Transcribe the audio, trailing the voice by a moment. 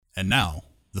And now,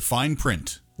 The Fine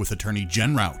Print with attorney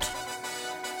Jen Rout.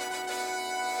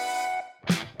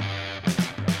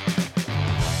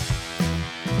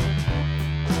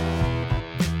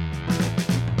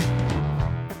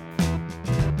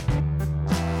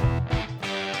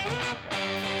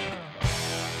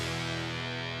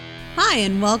 Hi,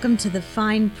 and welcome to The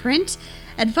Fine Print,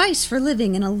 advice for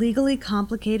living in a legally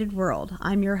complicated world.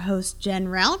 I'm your host, Jen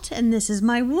Rout, and this is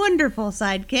my wonderful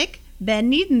sidekick,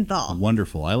 Ben Niedenthal.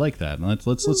 Wonderful. I like that.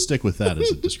 Let's stick with that as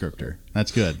a descriptor.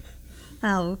 That's good.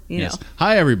 Oh, you know.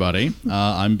 Hi, everybody.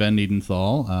 I'm Ben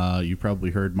Niedenthal. You probably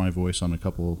heard my voice on a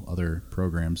couple other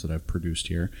programs that I've produced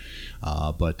here.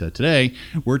 But today,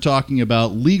 we're talking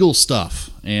about legal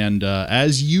stuff. And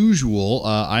as usual,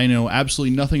 I know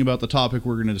absolutely nothing about the topic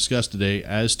we're going to discuss today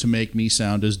as to make me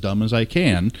sound as dumb as I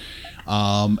can.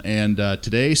 And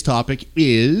today's topic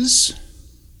is...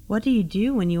 What do you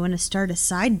do when you want to start a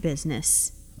side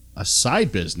business? A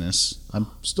side business? I'm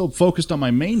still focused on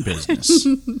my main business.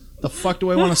 The fuck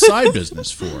do I want a side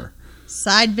business for?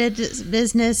 Side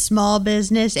business, small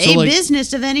business,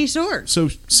 business of any sort. So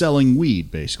selling weed,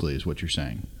 basically, is what you're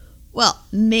saying. Well,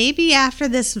 maybe after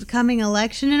this coming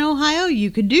election in Ohio,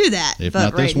 you could do that. If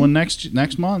not this one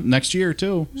next month, next year,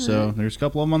 too. So there's a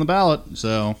couple of them on the ballot.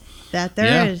 So that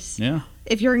there is. Yeah.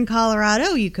 If you're in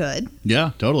Colorado, you could.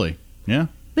 Yeah, totally. Yeah.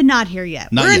 But not here yet.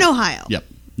 We're in Ohio. Yep.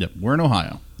 We're in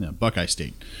Ohio. Yeah, Buckeye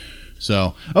State.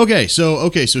 So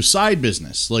side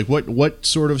business. Like what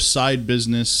sort of side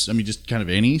business? I mean, just kind of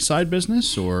any side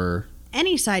business or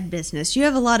any side business. You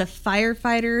have a lot of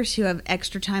firefighters who have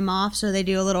extra time off, so they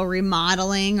do a little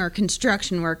remodeling or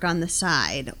construction work on the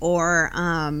side. Or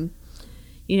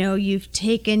you've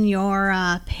taken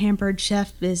your Pampered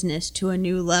Chef business to a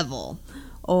new level.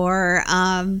 Or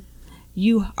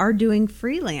you are doing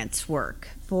freelance work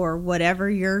for whatever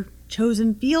your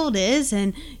chosen field is,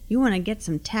 and you want to get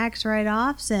some tax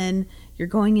write-offs, and you're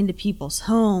going into people's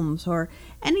homes, or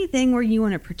anything where you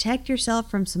want to protect yourself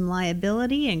from some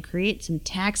liability and create some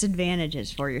tax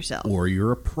advantages for yourself. Or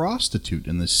you're a prostitute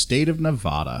in the state of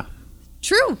Nevada.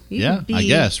 True. I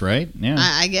guess, right? Yeah.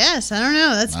 I guess. I don't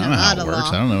know. That's Nevada law.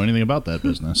 I don't know anything about that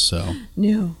business, so.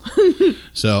 No.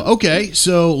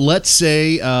 So let's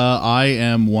say I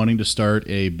am wanting to start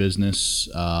a business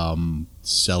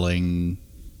selling,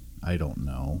 I don't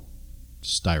know,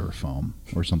 styrofoam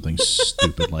or something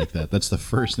stupid like that. That's the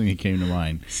first thing that came to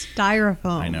mind.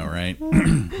 Styrofoam. I know, right?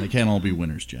 They can't all be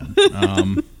winners, Jen.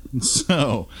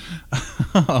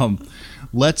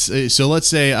 Let's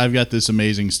say I've got this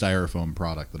amazing styrofoam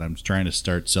product that I'm trying to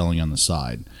start selling on the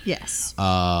side. Yes.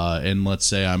 And let's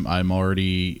say I'm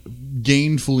already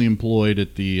gainfully employed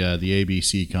at the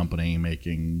ABC company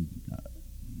making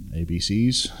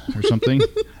ABCs or something.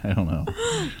 I don't know.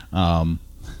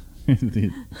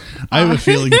 I have a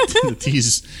feeling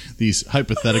that these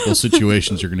hypothetical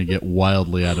situations are going to get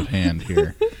wildly out of hand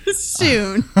here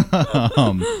soon.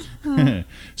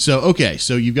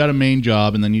 So you've got a main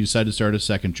job, and then you decide to start a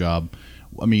second job.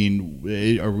 I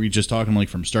mean, are we just talking like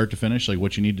from start to finish, like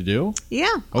what you need to do?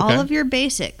 Yeah, all of your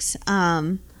basics.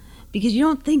 Because you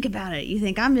don't think about it. You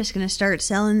think, I'm just going to start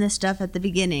selling this stuff at the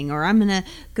beginning, or I'm going to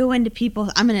go into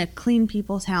I'm going to clean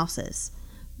people's houses.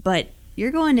 But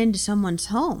you're going into someone's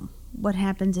home. What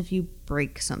happens if you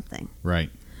break something? Right.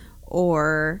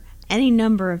 Or any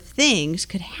number of things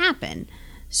could happen.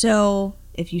 So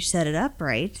if you set it up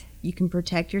right, you can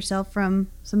protect yourself from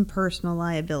some personal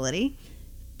liability,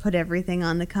 put everything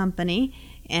on the company,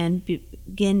 and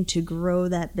begin to grow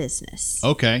that business.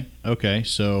 Okay.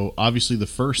 So obviously the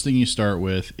first thing you start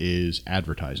with is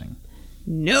advertising.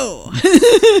 No. Is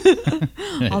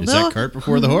that cart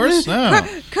before the horse? No.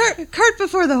 Cart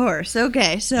before the horse.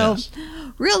 Okay, so yes.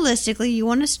 Realistically, you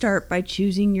want to start by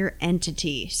choosing your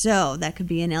entity. So that could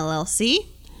be an LLC,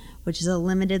 which is a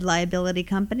limited liability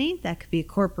company. That could be a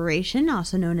corporation,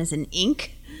 also known as an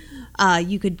Inc.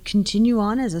 You could continue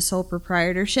on as a sole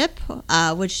proprietorship,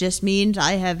 which just means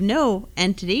I have no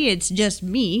entity. It's just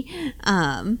me.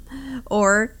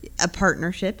 Or a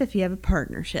partnership if you have a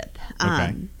partnership.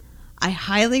 Okay. I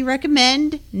highly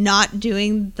recommend not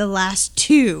doing the last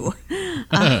two.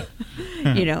 Sole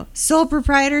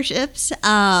proprietorships,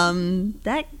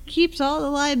 that keeps all the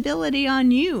liability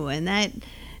on you, and that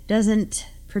doesn't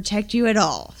protect you at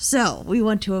all. So we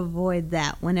want to avoid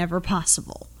that whenever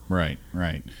possible. Right.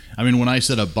 I mean, when I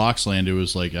set up Boxland, it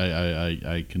was like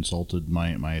I consulted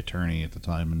my attorney at the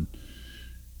time, and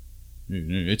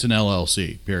It's an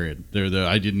LLC, period.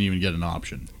 I didn't even get an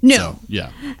option. No. So,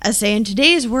 yeah. I say in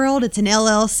today's world, it's an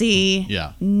LLC.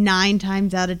 Yeah. 9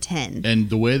 times out of 10. And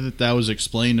the way that was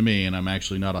explained to me, and I'm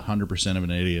actually not 100% of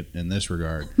an idiot in this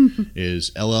regard,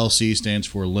 is LLC stands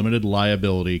for Limited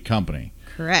Liability Company.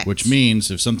 Correct. Which means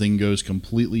if something goes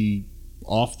completely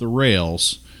off the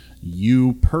rails,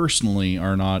 you personally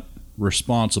are not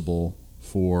responsible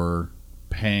for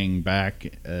paying back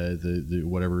the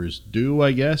whatever is due,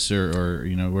 I guess, or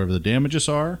whatever the damages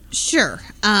are. Sure.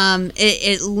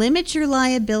 It limits your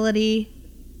liability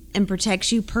and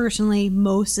protects you personally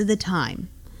most of the time.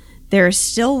 There are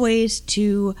still ways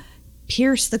to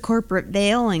pierce the corporate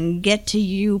veil and get to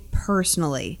you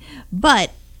personally,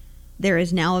 but there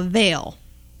is now a veil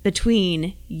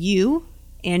between you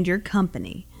and your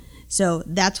company. So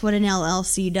that's what an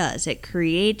LLC does. It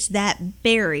creates that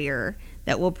barrier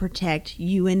that will protect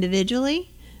you individually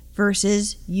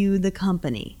versus you, the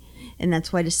company. And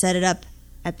that's why to set it up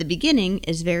at the beginning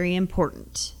is very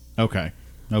important. Okay.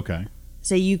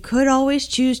 So you could always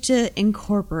choose to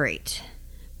incorporate.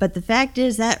 But the fact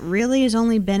is that really is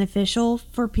only beneficial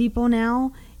for people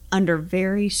now under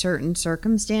very certain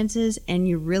circumstances. And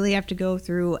you really have to go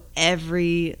through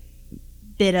every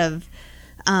bit of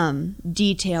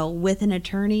detail with an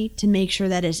attorney to make sure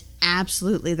that is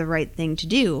absolutely the right thing to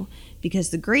do.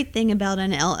 Because the great thing about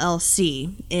an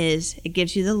LLC is it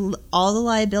gives you all the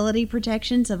liability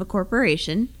protections of a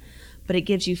corporation, but it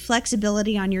gives you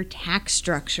flexibility on your tax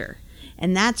structure.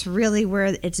 And that's really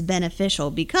where it's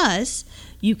beneficial because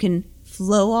you can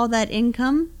flow all that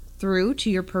income through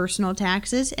to your personal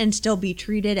taxes and still be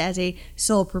treated as a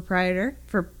sole proprietor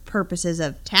for purposes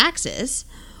of taxes,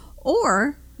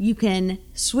 or you can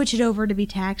switch it over to be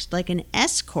taxed like an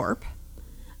S Corp.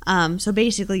 So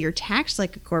basically you're taxed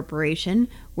like a corporation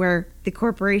where the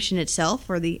corporation itself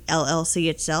or the LLC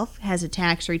itself has a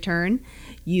tax return.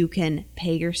 You can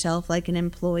pay yourself like an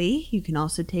employee. You can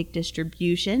also take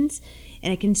distributions,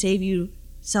 and it can save you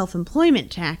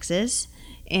self-employment taxes,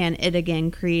 and it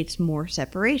again creates more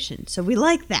separation. So we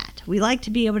like that. We like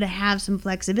to be able to have some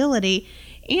flexibility,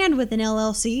 and with an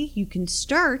LLC, you can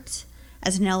start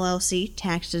as an LLC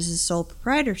taxed as a sole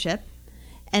proprietorship.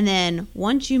 And then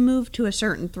once you move to a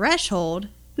certain threshold,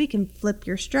 we can flip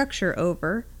your structure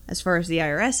over, as far as the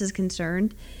IRS is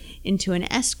concerned, into an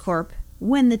S Corp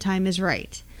when the time is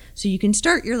right. So you can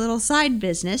start your little side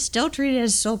business, still treat it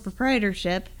as sole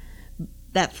proprietorship,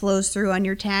 that flows through on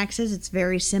your taxes. It's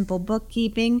very simple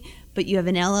bookkeeping, but you have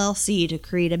an LLC to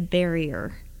create a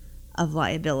barrier of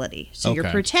liability. So You're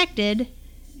protected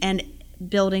and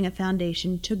building a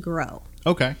foundation to grow.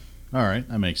 Okay. All right.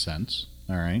 That makes sense.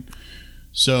 All right.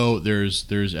 So there's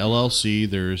LLC,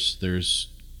 there's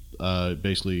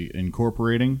basically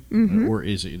incorporating, or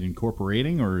is it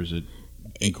incorporating, or is it?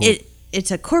 It's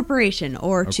a corporation,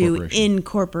 or to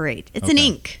incorporate. It's an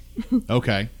Inc.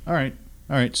 Okay, all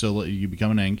right. So you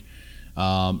become an Inc.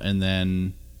 And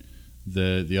then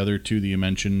the other two that you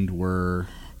mentioned were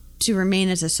to remain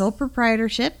as a sole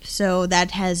proprietorship, so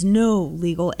that has no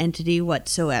legal entity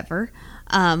whatsoever.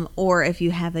 Or if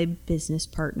you have a business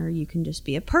partner, you can just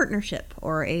be a partnership,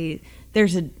 or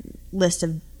there's a list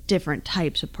of different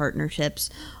types of partnerships.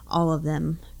 All of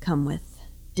them come with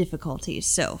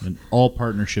difficulties. And all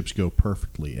partnerships go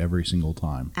perfectly every single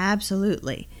time.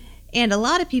 Absolutely. And a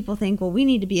lot of people think, well, we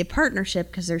need to be a partnership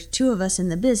because there's two of us in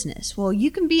the business. Well,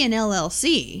 you can be an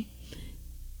LLC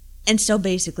and still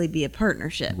basically be a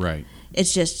partnership. Right.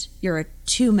 It's just you're a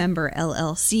 2-member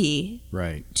LLC.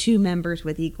 Right. 2 members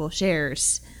with equal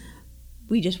shares.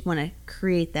 We just want to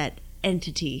create that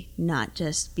entity, not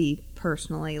just be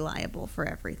personally liable for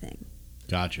everything.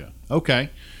 Gotcha. Okay.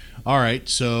 All right.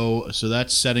 So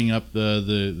that's setting up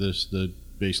the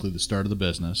basically the start of the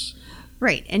business.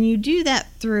 Right, and you do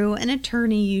that through an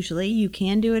attorney usually. You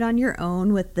can do it on your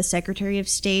own with the Secretary of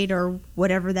State or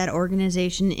whatever that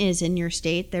organization is in your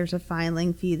state. There's a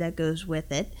filing fee that goes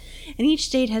with it. And each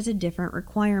state has a different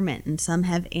requirement, and some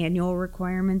have annual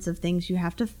requirements of things you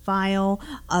have to file,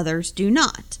 others do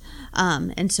not.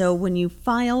 And so when you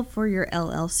file for your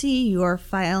LLC, you are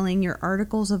filing your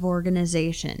articles of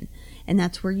organization. And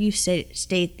that's where you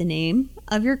state the name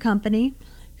of your company,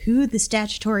 who the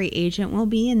statutory agent will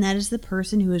be, and that is the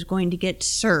person who is going to get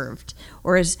served,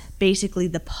 or is basically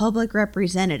the public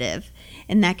representative.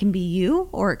 And that can be you,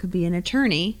 or it could be an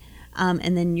attorney,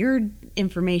 and then your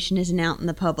information isn't out in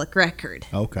the public record.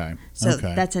 Okay. So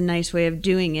that's a nice way of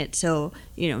doing it. So,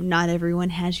 not everyone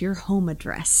has your home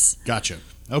address. Gotcha.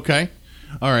 Okay.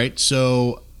 All right.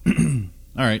 So, all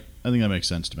right. I think that makes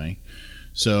sense to me.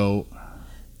 So,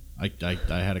 I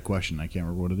had a question. I can't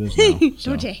remember what it is now.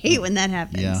 Don't you hate when that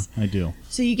happens? Yeah, I do.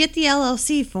 So you get the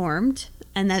LLC formed,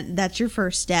 and that's your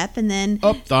first step, and then...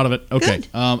 Oh, thought of it. Okay. Good.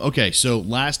 Okay, so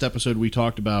last episode we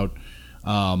talked about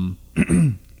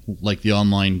like the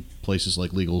online places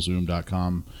like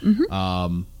LegalZoom.com,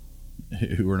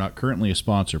 who are not currently a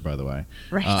sponsor, by the way.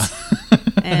 Right.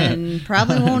 And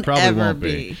probably won't ever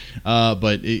be.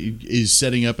 But is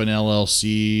setting up an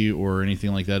LLC or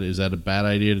anything like that, is that a bad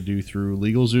idea to do through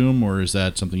LegalZoom, or is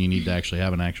that something you need to actually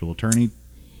have an actual attorney?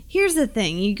 Here's the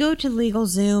thing. You go to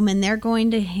LegalZoom, and they're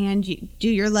going to do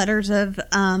your letters of,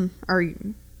 or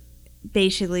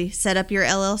basically set up your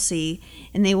LLC,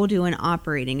 and they will do an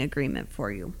operating agreement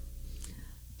for you.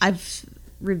 I've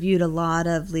reviewed a lot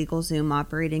of LegalZoom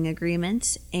operating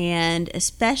agreements, and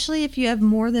especially if you have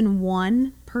more than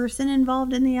one person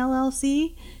involved in the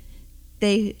LLC,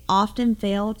 they often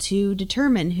fail to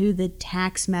determine who the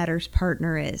tax matters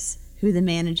partner is, who the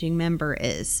managing member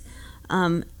is,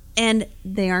 and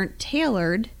they aren't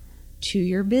tailored to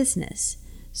your business.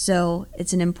 So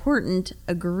it's an important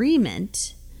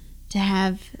agreement to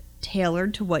have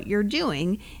tailored to what you're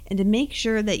doing, and to make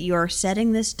sure that you're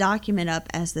setting this document up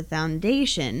as the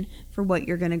foundation for what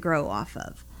you're going to grow off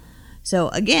of. So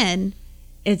again,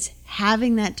 it's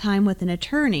having that time with an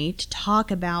attorney to talk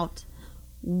about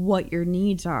what your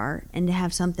needs are and to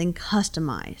have something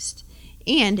customized.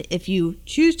 And if you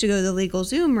choose to go the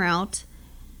LegalZoom route,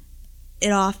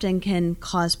 it often can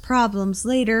cause problems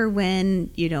later when,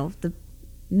 the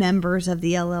members of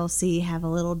the LLC have a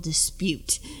little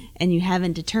dispute and you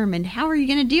haven't determined how are you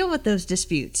going to deal with those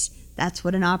disputes. That's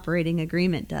what an operating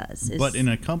agreement does. But in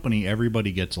a company,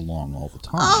 everybody gets along all the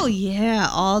time. Oh, yeah,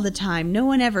 all the time. No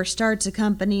one ever starts a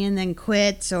company and then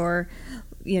quits or,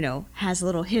 has a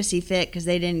little hissy fit because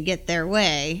they didn't get their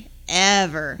way,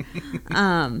 ever.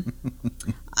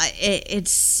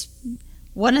 It's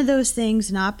one of those things,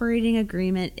 an operating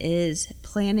agreement is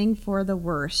planning for the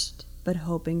worst but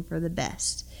hoping for the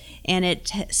best. And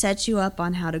it sets you up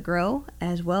on how to grow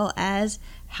as well as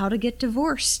how to get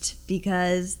divorced,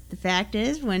 because the fact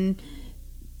is when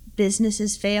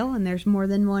businesses fail and there's more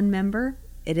than one member,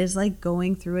 it is like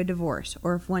going through a divorce.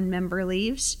 Or if one member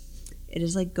leaves, it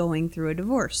is like going through a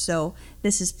divorce. So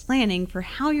this is planning for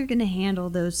how you're going to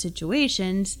handle those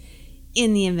situations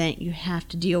in the event you have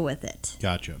to deal with it.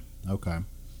 Gotcha. Okay.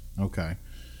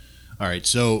 All right,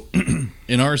 so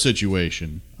in our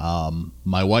situation,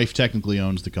 my wife technically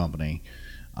owns the company,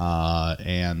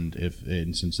 and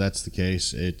since that's the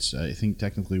case, I think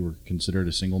technically we're considered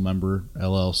a single member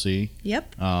LLC.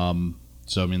 Yep.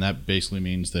 So I mean that basically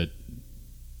means that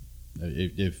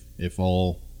if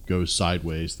all goes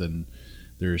sideways, then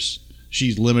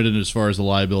she's limited as far as the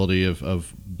liability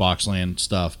of Boxland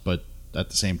stuff, but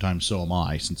at the same time, so am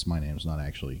I, since my name's not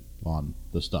actually on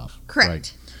the stuff. Correct.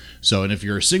 Right? So, and if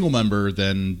you're a single member,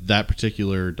 then that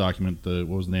particular document, what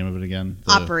was the name of it again?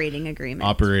 The operating agreement.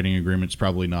 Operating agreement's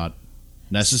probably not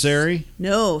necessary?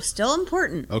 No, still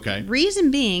important. Okay. Reason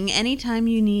being, anytime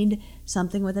you need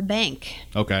something with a bank,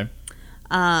 okay,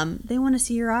 they want to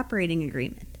see your operating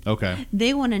agreement. Okay.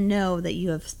 They want to know that you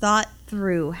have thought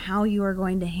through how you are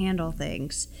going to handle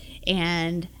things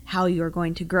and how you are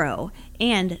going to grow.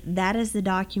 And that is the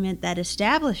document that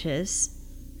establishes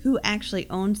who actually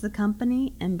owns the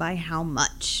company and by how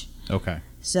much. Okay.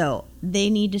 So they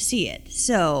need to see it.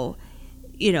 So,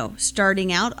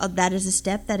 starting out, that is a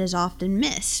step that is often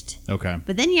missed. Okay.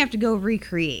 But then you have to go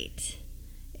recreate.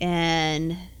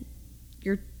 And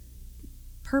your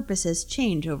purposes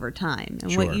change over time.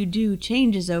 And Sure. what you do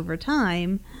changes over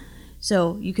time.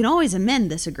 So you can always amend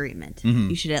this agreement.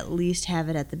 Mm-hmm. You should at least have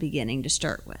it at the beginning to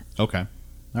start with. Okay.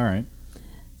 All right.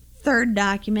 Third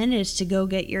document is to go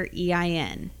get your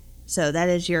EIN. So that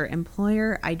is your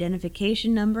employer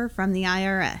identification number from the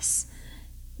IRS.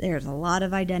 There's a lot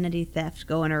of identity theft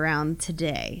going around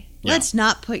today. Yeah. Let's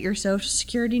not put your social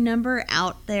security number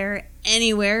out there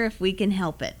anywhere if we can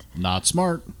help it. Not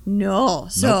smart. No.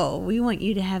 So we want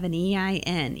you to have an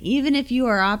EIN. Even if you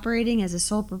are operating as a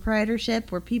sole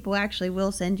proprietorship where people actually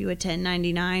will send you a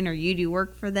 1099 or you do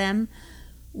work for them,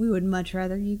 we would much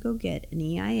rather you go get an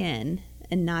EIN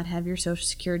and not have your social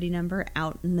security number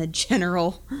out in the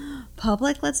general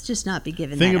public. Let's just not be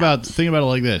giving Think that about out. Think about it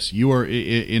like this: you are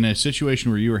in a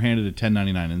situation where you were handed a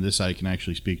 1099, and this I can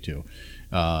actually speak to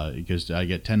because I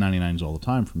get 1099s all the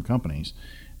time from companies.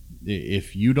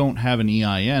 If you don't have an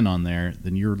EIN on there,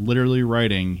 then you're literally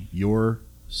writing your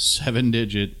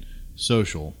 7-digit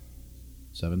social,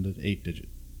 7 to 8 digits.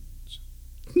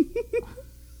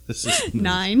 This is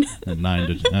 9. 9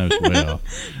 to I was way off.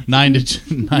 9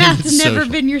 to 9 Math's to never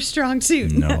social. been your strong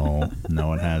suit. No,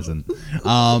 it hasn't.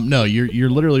 No, you're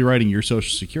literally writing your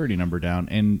social security number down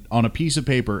and on a piece of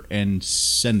paper and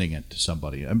sending it to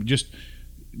somebody. Just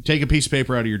take a piece of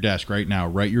paper out of your desk right now,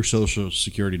 write your social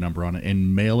security number on it,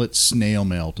 and mail it snail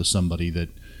mail to somebody that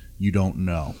you don't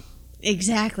know.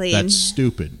 Exactly. That's and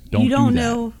stupid. you don't do that.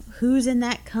 know who's in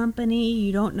that company.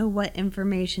 You don't know what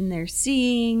information they're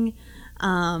seeing.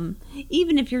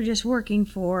 Even if you're just working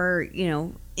for,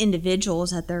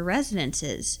 individuals at their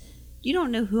residences, you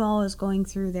don't know who all is going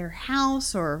through their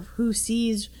house or who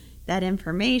sees that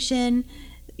information.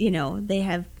 They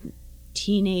have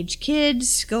teenage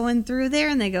kids going through there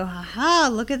and they go, haha,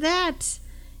 look at that.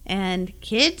 And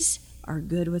kids are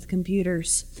good with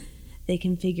computers. They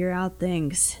can figure out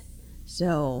things.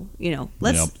 So,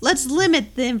 let's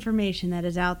limit the information that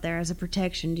is out there as a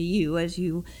protection to you as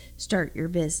you start your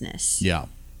business. Yeah.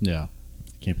 I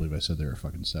can't believe I said there were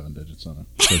fucking 7 digits on it.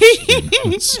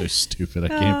 It's so stupid. I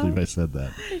can't believe I said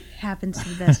that. Happens to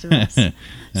the best of us.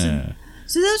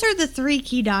 So those are the 3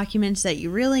 key documents that you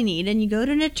really need, and you go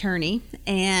to an attorney,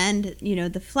 and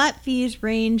the flat fees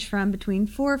range from between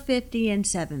 $450 and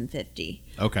 $750.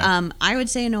 Okay. I would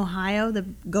say in Ohio the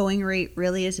going rate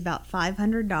really is about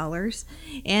 $500,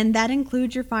 and that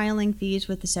includes your filing fees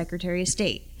with the Secretary of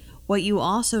State. What you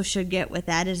also should get with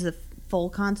that is the full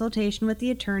consultation with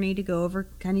the attorney to go over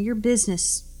kind of your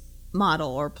business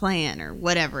model or plan or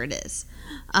whatever it is.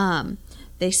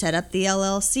 They set up the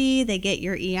LLC, they get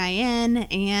your EIN,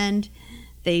 and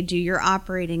they do your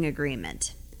operating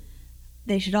agreement.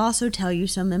 They should also tell you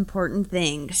some important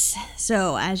things.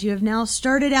 So, as you have now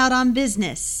started out on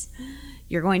business,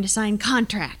 you're going to sign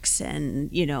contracts and,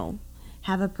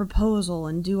 have a proposal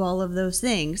and do all of those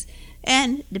things.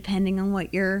 And depending on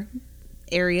what your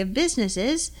area of business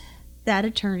is, that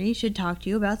attorney should talk to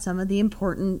you about some of the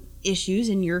important issues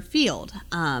in your field.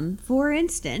 For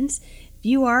instance, if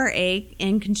you are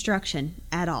in construction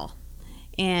at all,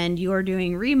 and you are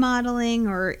doing remodeling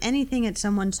or anything at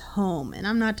someone's home, and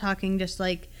I'm not talking just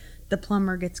like the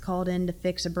plumber gets called in to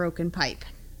fix a broken pipe,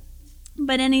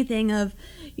 but anything of,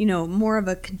 more of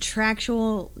a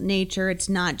contractual nature. It's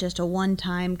not just a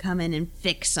one-time come in and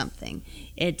fix something.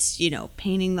 It's,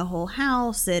 painting the whole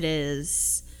house. It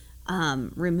is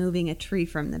removing a tree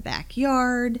from the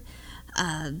backyard,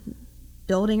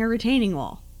 building a retaining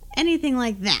wall. Anything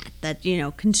like that,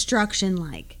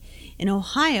 construction-like. In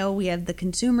Ohio, we have the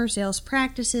Consumer Sales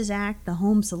Practices Act, the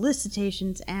Home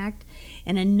Solicitations Act,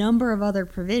 and a number of other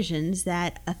provisions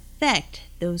that affect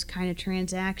those kind of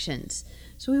transactions.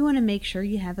 So we want to make sure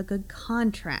you have a good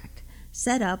contract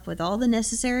set up with all the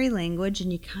necessary language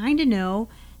and you kind of know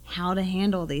how to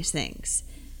handle these things.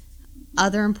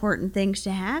 Other important things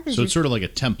to have is... So it's sort of like a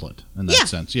template in that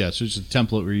sense. Yeah, so it's a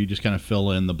template where you just kind of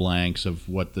fill in the blanks of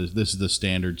what this is the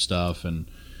standard stuff. And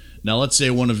now let's say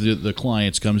one of the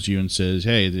clients comes to you and says,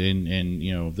 hey,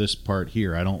 and this part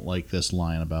here, I don't like this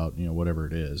line about, whatever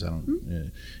it is. I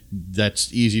don't...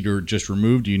 that's easy to just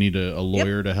remove. Do you need a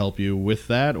lawyer to help you with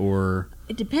that, or...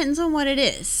 It depends on what it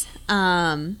is.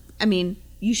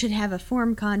 You should have a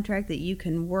form contract that you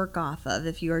can work off of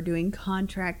if you are doing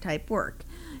contract type work.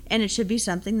 And it should be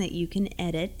something that you can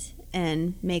edit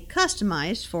and make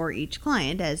customized for each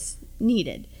client as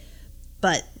needed.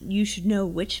 But you should know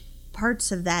which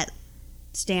parts of that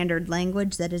standard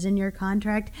language that is in your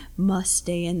contract must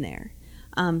stay in there.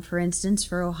 For instance,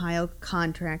 for Ohio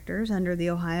contractors, under the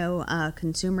Ohio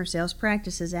Consumer Sales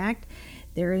Practices Act,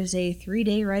 there is a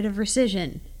 3-day right of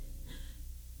rescission.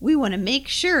 We want to make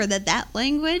sure that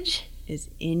language is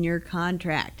in your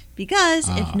contract, because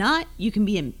if not, you can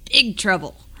be in big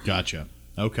trouble. Gotcha.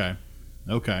 Okay.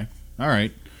 All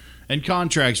right. And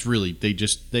contracts really,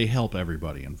 they help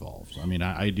everybody involved.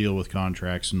 I deal with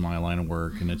contracts in my line of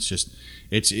work, and it's just,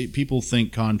 people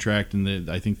think contract, and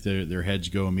I think their heads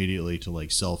go immediately to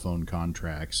like cell phone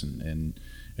contracts and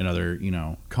other,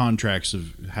 contracts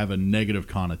have a negative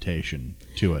connotation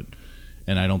to it.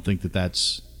 And I don't think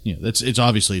that's, it's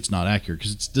obviously it's not accurate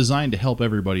because it's designed to help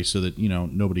everybody so that,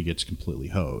 nobody gets completely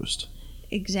hosed.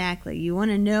 Exactly. You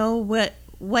want to know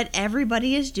what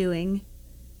everybody is doing,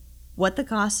 what the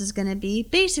cost is going to be,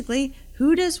 basically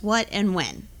who does what and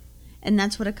when. And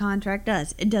that's what a contract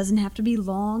does. It doesn't have to be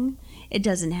long. It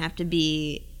doesn't have to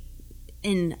be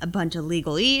in a bunch of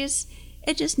legalese.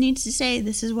 It just needs to say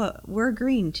this is what we're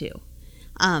agreeing to,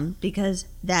 because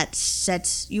that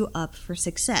sets you up for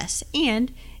success.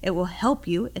 And it will help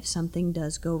you if something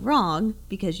does go wrong,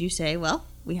 because you say, well,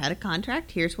 we had a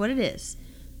contract, here's what it is.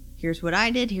 Here's what I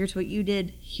did, here's what you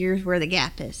did, here's where the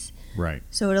gap is. Right.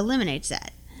 So it eliminates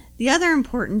that. The other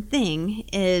important thing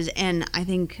is, and I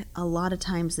think a lot of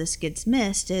times this gets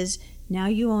missed, is now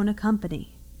you own a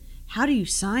company. How do you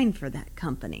sign for that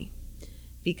company?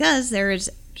 Because there is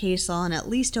case law in at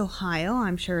least Ohio,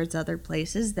 I'm sure it's other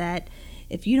places, that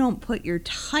if you don't put your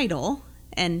title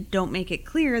and don't make it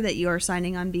clear that you are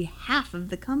signing on behalf of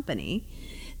the company,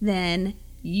 then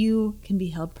you can be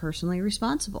held personally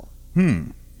responsible.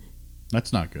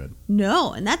 That's not good.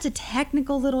 No, and that's a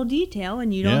technical little detail,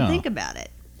 and you don't think about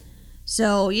it.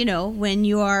 So, when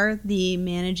you are the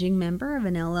managing member of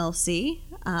an LLC,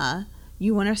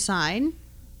 you want to sign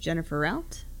Jennifer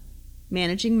Rout,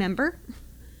 managing member,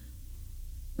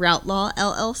 Rout Law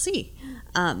LLC,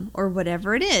 or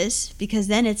whatever it is, because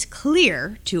then it's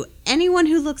clear to anyone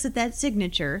who looks at that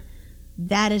signature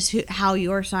that is how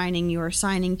you're signing. You're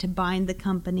signing to bind the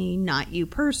company, not you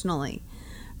personally,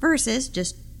 versus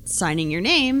just signing your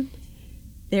name.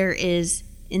 There is,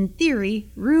 in theory,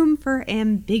 room for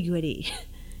ambiguity.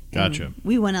 Gotcha.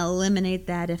 We want to eliminate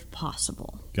that if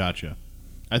possible. Gotcha.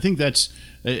 I think that's,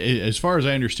 as far as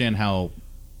I understand how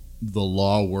the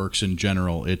law works in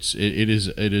general, it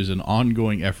is an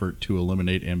ongoing effort to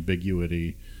eliminate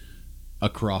ambiguity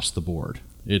across the board.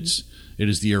 It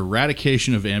is the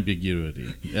eradication of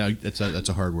ambiguity. That's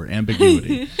a hard word.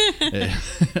 Ambiguity.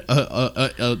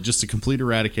 Just a complete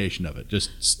eradication of it. Just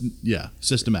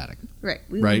systematic. Right.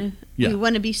 We We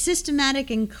want to be systematic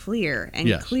and clear,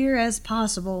 clear as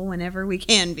possible whenever we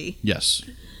can be. Yes.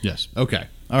 Okay.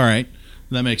 All right.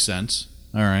 That makes sense.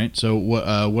 All right. So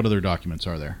what other documents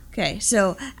are there? Okay.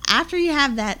 So after you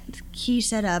have that key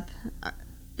set up,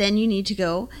 then you need to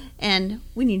go, and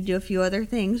we need to do a few other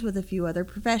things with a few other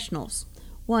professionals.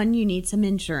 One, you need some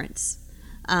insurance.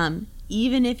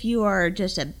 Even if you are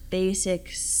just a basic,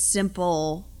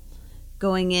 simple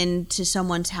going into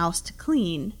someone's house to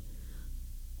clean,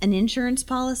 an insurance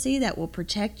policy that will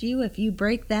protect you if you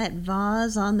break that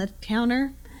vase on the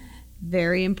counter,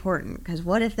 very important. Because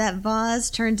what if that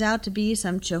vase turns out to be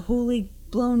some Chihuly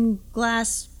blown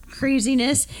glass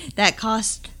craziness that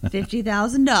costs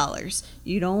 $50,000?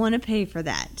 You don't want to pay for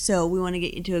that. So we want to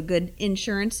get you to a good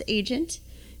insurance agent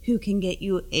who can get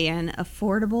you an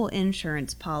affordable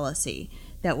insurance policy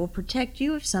that will protect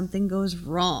you if something goes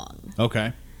wrong.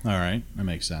 Okay. All right. That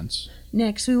makes sense.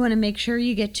 Next, we want to make sure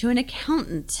you get to an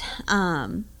accountant.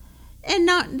 And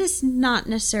not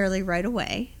necessarily right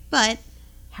away, but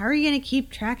how are you going to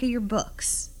keep track of your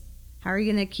books? How are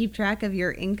you going to keep track of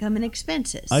your income and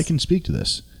expenses? I can speak to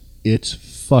this. It's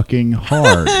fucking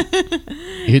hard.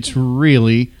 It's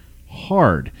really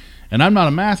hard. And I'm not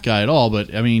a math guy at all,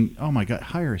 but I mean, oh my God,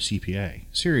 hire a CPA.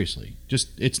 Seriously.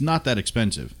 It's not that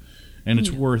expensive. And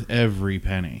it's worth every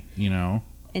penny,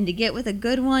 And to get with a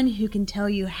good one who can tell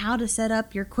you how to set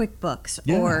up your QuickBooks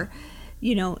or,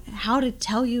 how to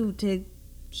tell you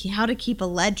how to keep a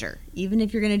ledger, even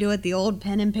if you're going to do it the old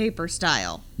pen and paper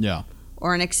style. Yeah.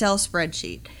 Or an Excel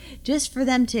spreadsheet, just for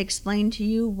them to explain to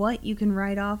you what you can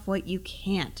write off, what you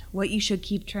can't, what you should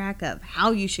keep track of,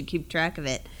 how you should keep track of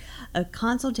it. A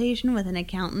consultation with an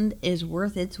accountant is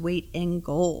worth its weight in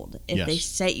gold if they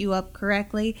set you up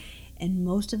correctly, and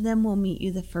most of them will meet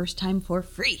you the first time for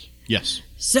free. Yes.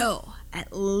 So at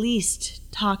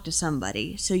least talk to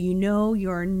somebody so you know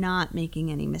you're not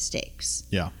making any mistakes.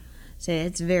 Yeah. So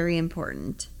it's very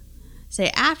important.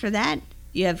 Say after that,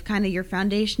 you have kind of your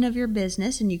foundation of your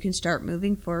business, and you can start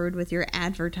moving forward with your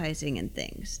advertising and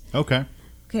things. Okay,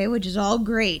 which is all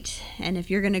great. And if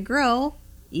you're going to grow,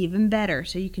 even better.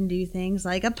 So you can do things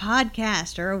like a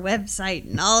podcast or a website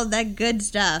and all of that good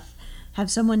stuff. Have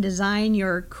someone design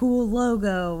your cool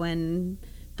logo and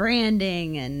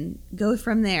branding and go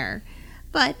from there.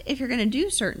 But if you're going to do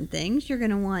certain things, you're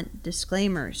going to want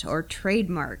disclaimers or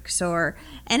trademarks or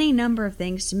any number of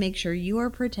things to make sure you are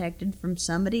protected from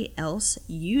somebody else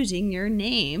using your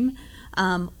name,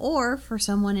 or for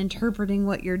someone interpreting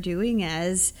what you're doing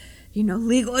as,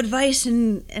 legal advice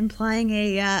and implying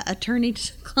a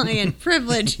attorney-client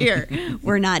privilege here.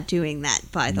 We're not doing that,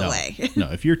 by the way.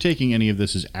 No, if you're taking any of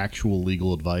this as actual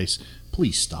legal advice,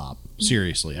 please stop.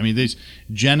 Seriously. I mean,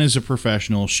 Jen is a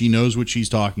professional. She knows what she's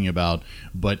talking about,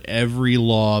 but every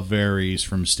law varies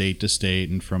from state to state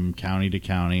and from county to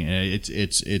county.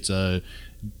 It's a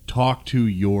talk to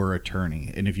your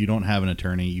attorney. And if you don't have an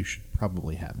attorney, you should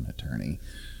probably have an attorney.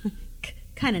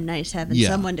 Kind of nice having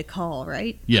someone to call,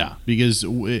 right? Yeah, because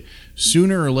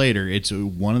sooner or later, it's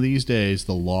one of these days,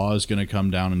 the law is going to come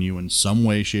down on you in some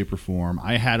way, shape, or form.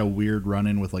 I had a weird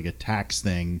run-in with like a tax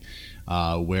thing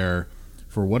where,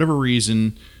 for whatever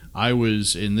reason, I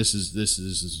was, and this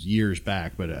is years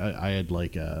back, but I had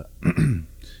like it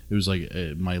was like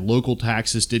my local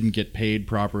taxes didn't get paid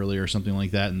properly or something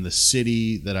like that, and the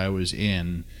city that I was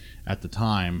in at the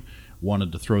time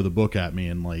wanted to throw the book at me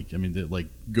and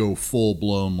go full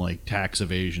blown like tax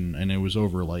evasion, and it was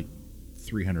over like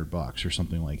 $300 or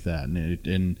something like that,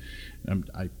 and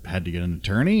I had to get an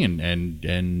attorney,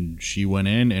 and she went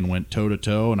in and went toe to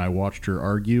toe, and I watched her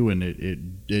argue, and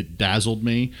it dazzled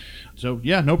me. So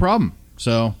yeah, no problem.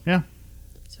 So yeah.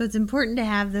 So it's important to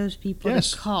have those people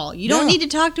Yes. to call. You don't need to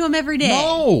talk to them every day.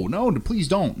 No, please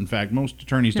don't. In fact, most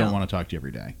attorneys don't want to talk to you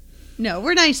every day. No,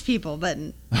 we're nice people, but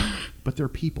But they're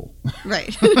people.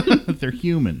 right. They're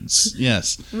humans.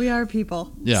 Yes. We are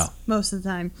people. Yeah. Most of the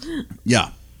time.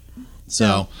 Yeah.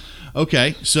 So,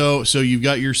 okay. So you've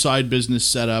got your side business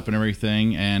set up and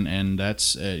everything, and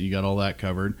that's you got all that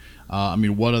covered.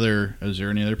 Is there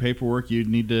any other paperwork you'd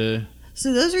need to?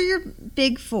 So those are your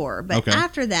big four. But Okay.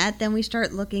 after that, then we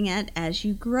start looking at, as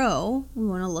you grow, we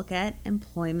want to look at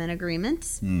employment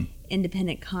agreements,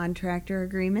 independent contractor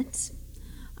agreements.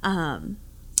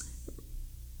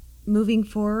 Moving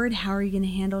forward, how are you going to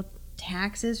handle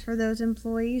taxes for those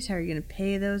employees? How are you going to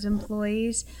pay those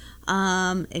employees?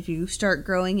 If you start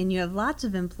growing and you have lots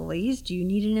of employees, do you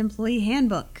need an employee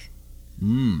handbook?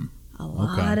 A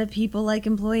lot of people like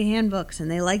employee handbooks,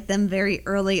 and they like them very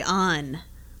early on.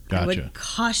 Gotcha. I would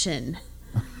caution,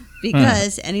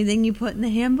 because anything you put in the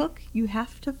handbook, you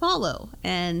have to follow.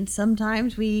 And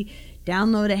sometimes we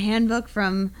download a handbook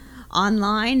from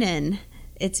online, and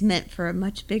it's meant for a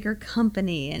much bigger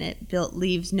company, and it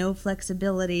leaves no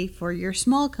flexibility for your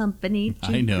small company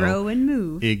to grow and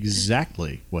move.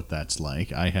 Exactly what that's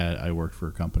like. I worked for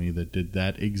a company that did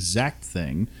that exact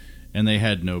thing, and they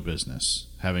had no business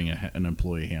having an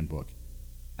employee handbook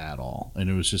at all. And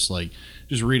it was just like,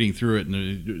 just reading through it,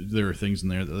 and there are things in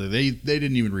there that they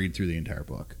didn't even read through the entire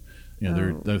book.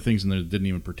 There are things in there that didn't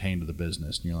even pertain to the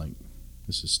business, and you're like,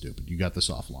 this is stupid. You got this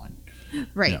offline.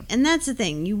 Right. Yeah. And that's the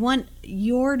thing. You want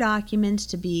your documents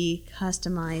to be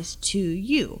customized to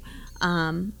you.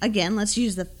 Again, let's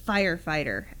use the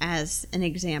firefighter as an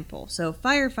example. So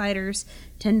firefighters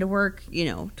tend to work,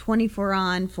 24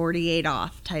 on, 48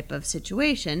 off type of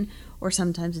situation, or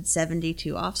sometimes it's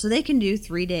 72 off. So they can do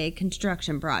 3-day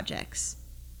construction projects.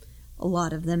 A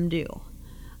lot of them do.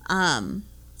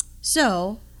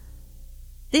 So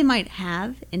they might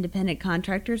have independent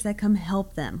contractors that come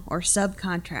help them, or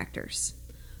subcontractors.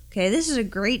 Okay, this is a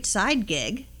great side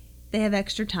gig. They have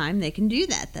extra time, they can do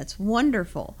that. That's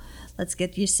wonderful. Let's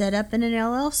get you set up in an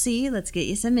LLC. Let's get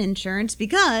you some insurance,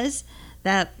 because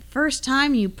that first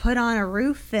time you put on a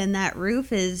roof and that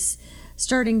roof is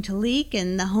starting to leak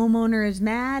and the homeowner is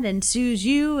mad and sues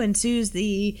you and sues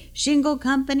the shingle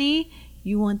company,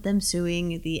 you want them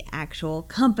suing the actual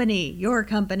company, your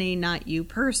company, not you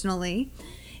personally.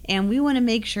 And we want to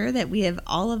make sure that we have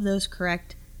all of those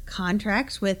correct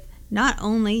contracts with not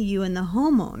only you and the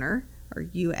homeowner, or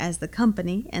you as the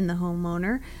company and the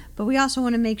homeowner, but we also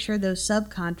want to make sure those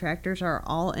subcontractors are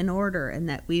all in order, and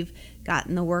that we've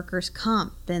gotten the workers'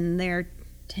 comp and their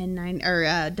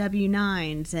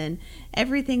W-9s and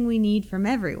everything we need from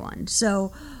everyone.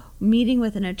 So meeting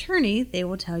with an attorney, they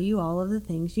will tell you all of the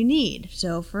things you need.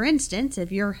 So for instance,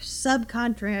 if you're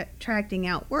subcontracting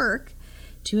out work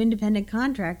to independent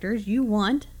contractors, you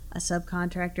want a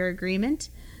subcontractor agreement,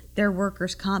 their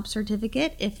workers' comp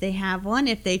certificate, if they have one.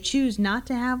 If they choose not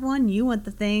to have one, you want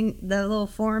the little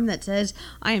form that says,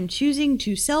 I am choosing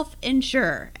to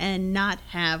self-insure and not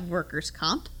have workers'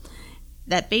 comp.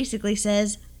 That basically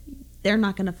says they're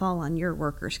not going to fall on your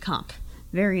workers' comp.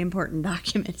 Very important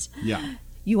documents. Yeah.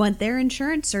 You want their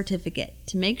insurance certificate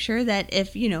to make sure that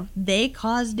if, they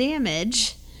cause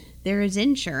damage, there is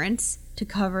insurance to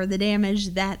cover the damage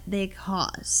that they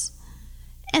cause.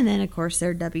 And then, of course,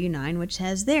 their W-9, which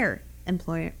has their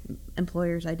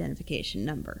employer's identification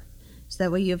number. So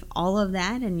that way you have all of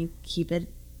that, and you keep it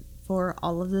for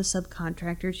all of the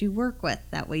subcontractors you work with.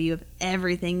 That way you have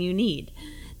everything you need.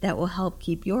 That will help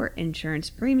keep your insurance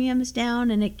premiums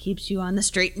down, and it keeps you on the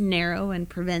straight and narrow and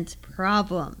prevents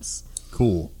problems.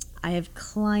 Cool. I have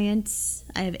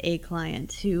a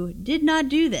client who did not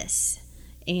do this,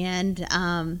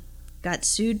 and got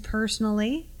sued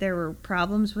personally. There were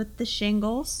problems with the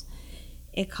shingles.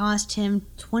 It cost him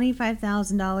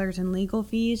 $25,000 in legal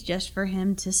fees just for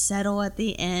him to settle at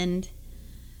the end,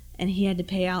 and he had to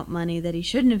pay out money that he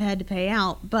shouldn't have had to pay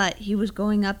out, but he was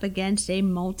going up against a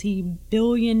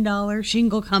multi-billion-dollar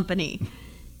shingle company.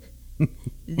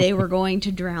 They were going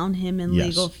to drown him in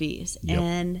legal fees,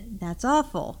 and that's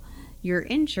awful. Your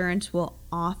insurance will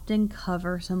often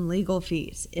cover some legal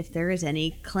fees if there is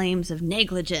any claims of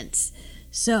negligence.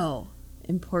 So,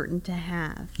 important to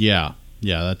have. Yeah.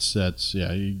 That's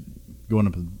going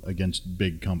up against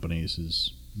big companies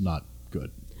is not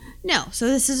good. No. So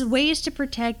this is ways to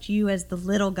protect you as the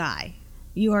little guy.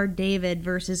 You are David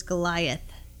versus Goliath.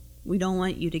 We don't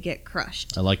want you to get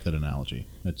crushed. I like that analogy.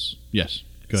 Yes,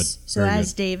 good. So Very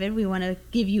as good. David, we want to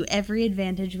give you every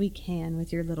advantage we can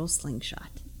with your little slingshot.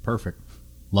 Perfect.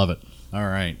 Love it. All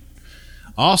right.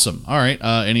 Awesome. All right.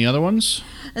 Any other ones?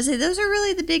 I say those are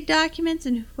really the big documents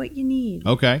and what you need.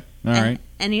 Okay. All right.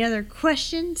 Any other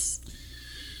questions?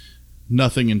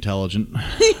 Nothing intelligent.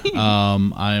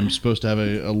 I am supposed to have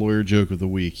a lawyer joke of the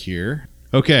week here.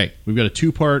 Okay. We've got a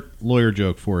 2-part lawyer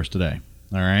joke for us today.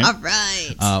 All right. All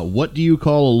right. What do you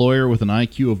call a lawyer with an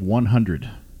IQ of 100?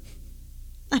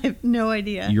 I have no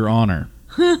idea. Your Honor.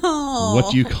 Oh.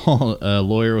 What do you call a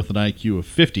lawyer with an IQ of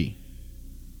 50?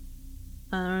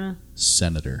 I don't know.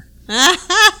 Senator. All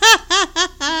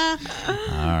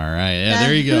right. Yeah,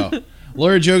 there you go.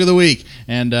 Lawyer joke of the week.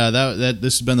 And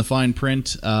this has been the fine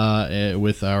print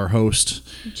with our host,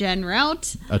 Jen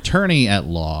Rout, attorney at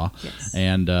law. Yes.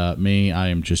 And me, I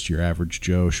am just your average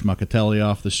Joe Schmuckatelli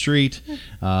off the street.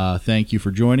 Thank you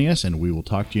for joining us, and we will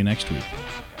talk to you next week.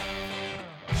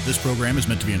 This program is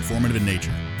meant to be informative in nature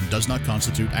and does not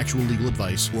constitute actual legal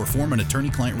advice or form an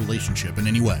attorney-client relationship in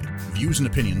any way. Views and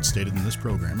opinions stated in this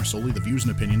program are solely the views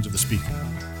and opinions of the speaker.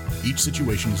 Each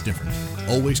situation is different.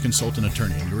 Always consult an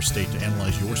attorney in your state to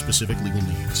analyze your specific legal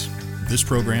needs. This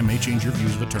program may change your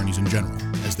views of attorneys in general,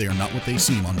 as they are not what they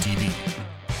seem on TV.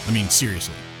 I mean,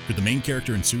 seriously, could the main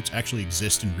character in Suits actually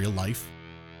exist in real life?